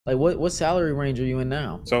Like what salary range are you in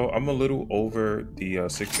now? So I'm a little over the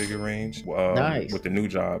six-figure range Nice. with the new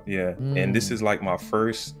job, yeah. And this Mm. is like my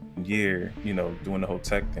first year, doing the whole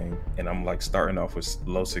tech thing, and I'm like starting off with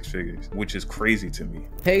low six figures, which is crazy to me.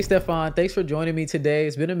 Hey Stefan, thanks for joining me today.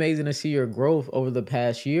 It's been amazing to see your growth over the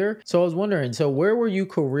past year. So I was wondering, so where were you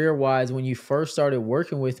career-wise when you first started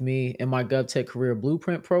working with me in my GovTech Career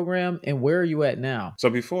Blueprint program, and where are you at now? So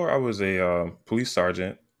before I was a police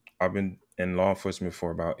sergeant, I've been in law enforcement for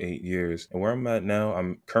about 8 years. And where I'm at now,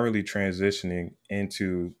 I'm currently transitioning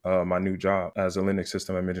into my new job as a Linux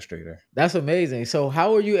system administrator. That's amazing. So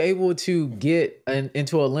how are you able to get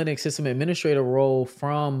into a Linux system administrator role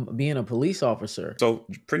from being a police officer? So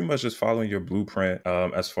pretty much just following your blueprint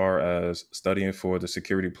as far as studying for the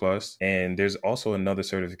Security Plus. And there's also another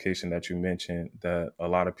certification that you mentioned that a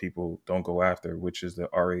lot of people don't go after, which is the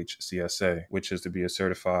RHCSA, which is to be a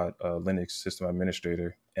certified Linux system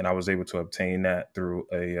administrator. And I was able to obtain that through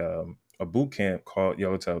a boot camp called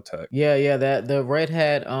Yellowtail Tech. Yeah, that the Red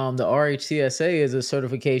Hat, the RHCSA is a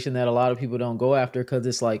certification that a lot of people don't go after because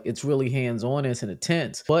it's like it's really hands-on, it's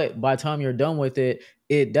intense. But by the time you're done with it,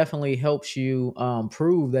 it definitely helps you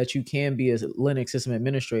prove that you can be a Linux system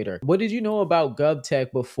administrator. What did you know about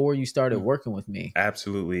GovTech before you started working with me?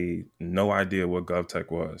 Absolutely no idea what GovTech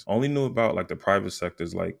was. Only knew about like the private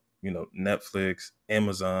sectors like, Netflix,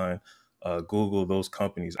 Amazon, Google, those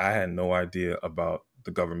companies. I had no idea about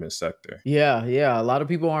the government sector. Yeah. A lot of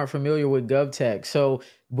people aren't familiar with GovTech. So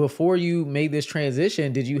before you made this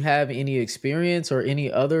transition, did you have any experience or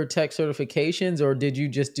any other tech certifications, or did you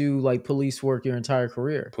just do like police work your entire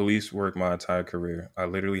career? Police work my entire career. I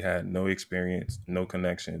literally had no experience, no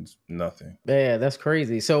connections, nothing. Yeah, that's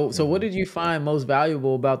crazy. So what Mhm. did you find most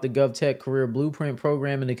valuable about the GovTech Career Blueprint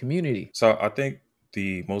program in the community? So I think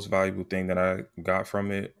the most valuable thing that I got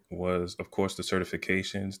from it was, of course, the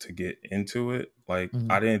certifications to get into it. Like, Mhm.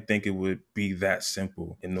 I didn't think it would be that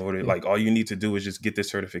simple in order, Yeah. like, all you need to do is just get the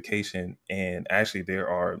certification. And actually, there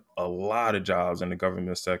are a lot of jobs in the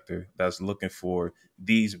government sector that's looking for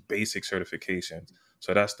these basic certifications.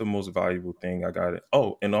 So that's the most valuable thing I got.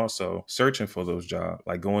 Oh, and also searching for those jobs,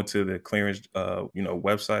 like going to the clearance,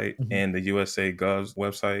 website Mhm. and the USA Gov's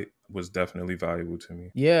website was definitely valuable to me.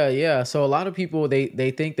 Yeah. So a lot of people they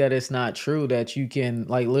think that it's not true that you can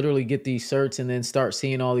like literally get these certs and then start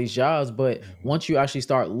seeing all these jobs. But Mhm. once you actually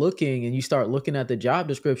start looking and you start looking at the job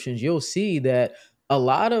descriptions, you'll see that a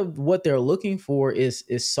lot of what they're looking for is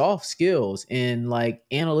soft skills and like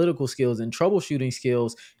analytical skills and troubleshooting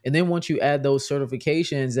skills. And then once you add those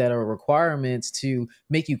certifications that are requirements to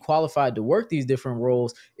make you qualified to work these different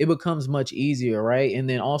roles, it becomes much easier, right? And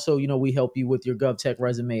then also, we help you with your GovTech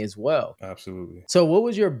resume as well. Absolutely. So what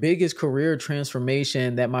was your biggest career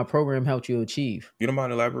transformation that my program helped you achieve? You don't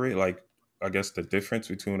mind elaborate, like, I guess the difference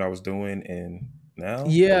between what I was doing and now? Or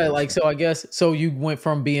Yeah, just like, so I guess so you went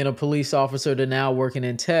from being a police officer to now working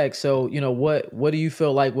in tech. So, what do you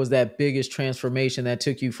feel like was that biggest transformation that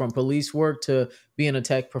took you from police work to being a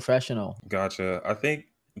tech professional? gotcha. I think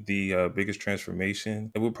the biggest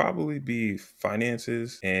transformation, it would probably be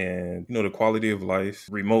finances and, the quality of life,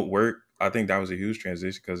 remote work. I think that was a huge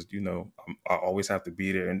transition because, I always have to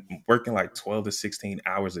be there and working like 12 to 16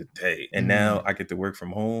 hours a day. And now Mm. I get to work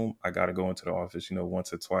from home. I got to go into the office,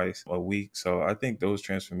 once or twice a week. So I think those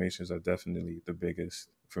transformations are definitely the biggest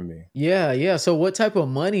for me. Yeah. So what type of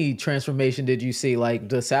money transformation did you see? Like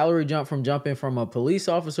the salary jump from jumping from a police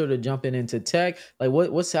officer to jumping into tech? Like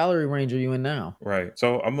what salary range are you in now? Right.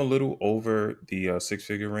 So I'm a little over the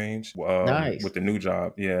six-figure range Nice. with the new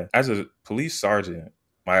job. Yeah. As a police sergeant,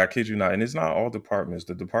 I kid you not, and it's not all departments.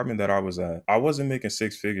 The department that I was at, I wasn't making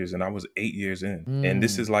six figures and I was 8 years in. And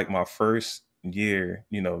this Mm. is like my first year,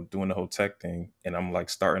 doing the whole tech thing. And I'm like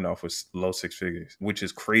starting off with low six figures, which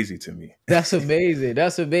is crazy to me. That's amazing.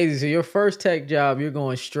 That's amazing. So your first tech job, you're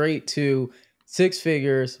going straight to six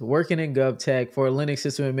figures, working in GovTech for a Linux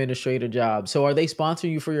system administrator job. So are they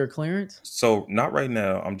sponsoring you for your clearance? So not right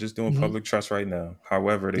now. I'm just doing Mhm. public trust right now.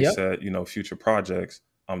 However, they Yep. said, future projects,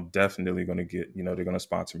 I'm definitely going to get, they're going to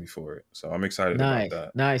sponsor me for it. So I'm excited about Nice,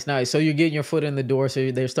 that. nice, nice. So you're getting your foot in the door. So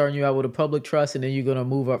they're starting you out with a public trust, and then you're gonna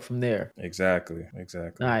move up from there. Exactly.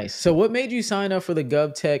 Exactly. Nice. So what made you sign up for the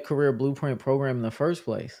GovTech Career Blueprint program in the first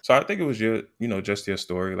place? So I think it was just your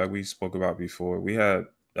story, like we spoke about before.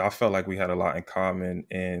 I felt like we had a lot in common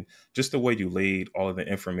and just the way you laid all of the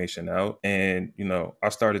information out. And, I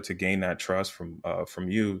started to gain that trust from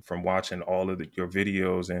you, from watching all of your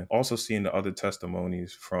videos and also seeing the other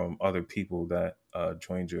testimonies from other people that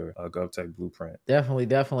joined your GovTech Blueprint.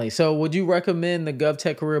 Definitely. So would you recommend the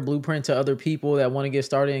GovTech Career Blueprint to other people that want to get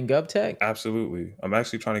started in GovTech? Absolutely. I'm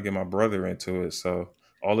actually trying to get my brother into it. So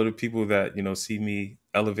all of the people that, see me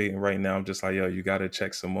elevating right now. I'm just like, yo, you gotta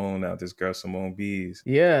check Simone out. This girl Simone Bees.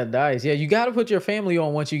 Yeah, nice. Yeah, you got to put your family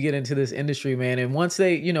on once you get into this industry, man. And once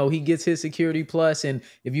they, he gets his security plus, and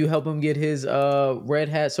if you help him get his red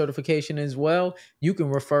hat certification as well, you can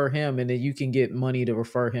refer him, and then you can get money to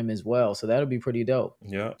refer him as well. So that'll be pretty dope.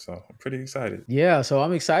 Yeah, so I'm pretty excited. Yeah, so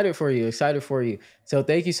I'm excited for you. Excited for you. So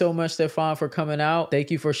thank you so much, Stefan, for coming out.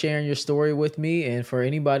 Thank you for sharing your story with me. And for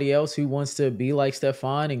anybody else who wants to be like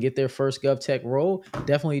Stefan and get their first GovTech role,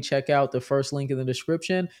 definitely check out the first link in the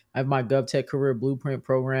description. I have my GovTech Career Blueprint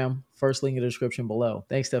program. First link in the description below.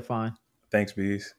 Thanks, Stefan. Thanks, Bees.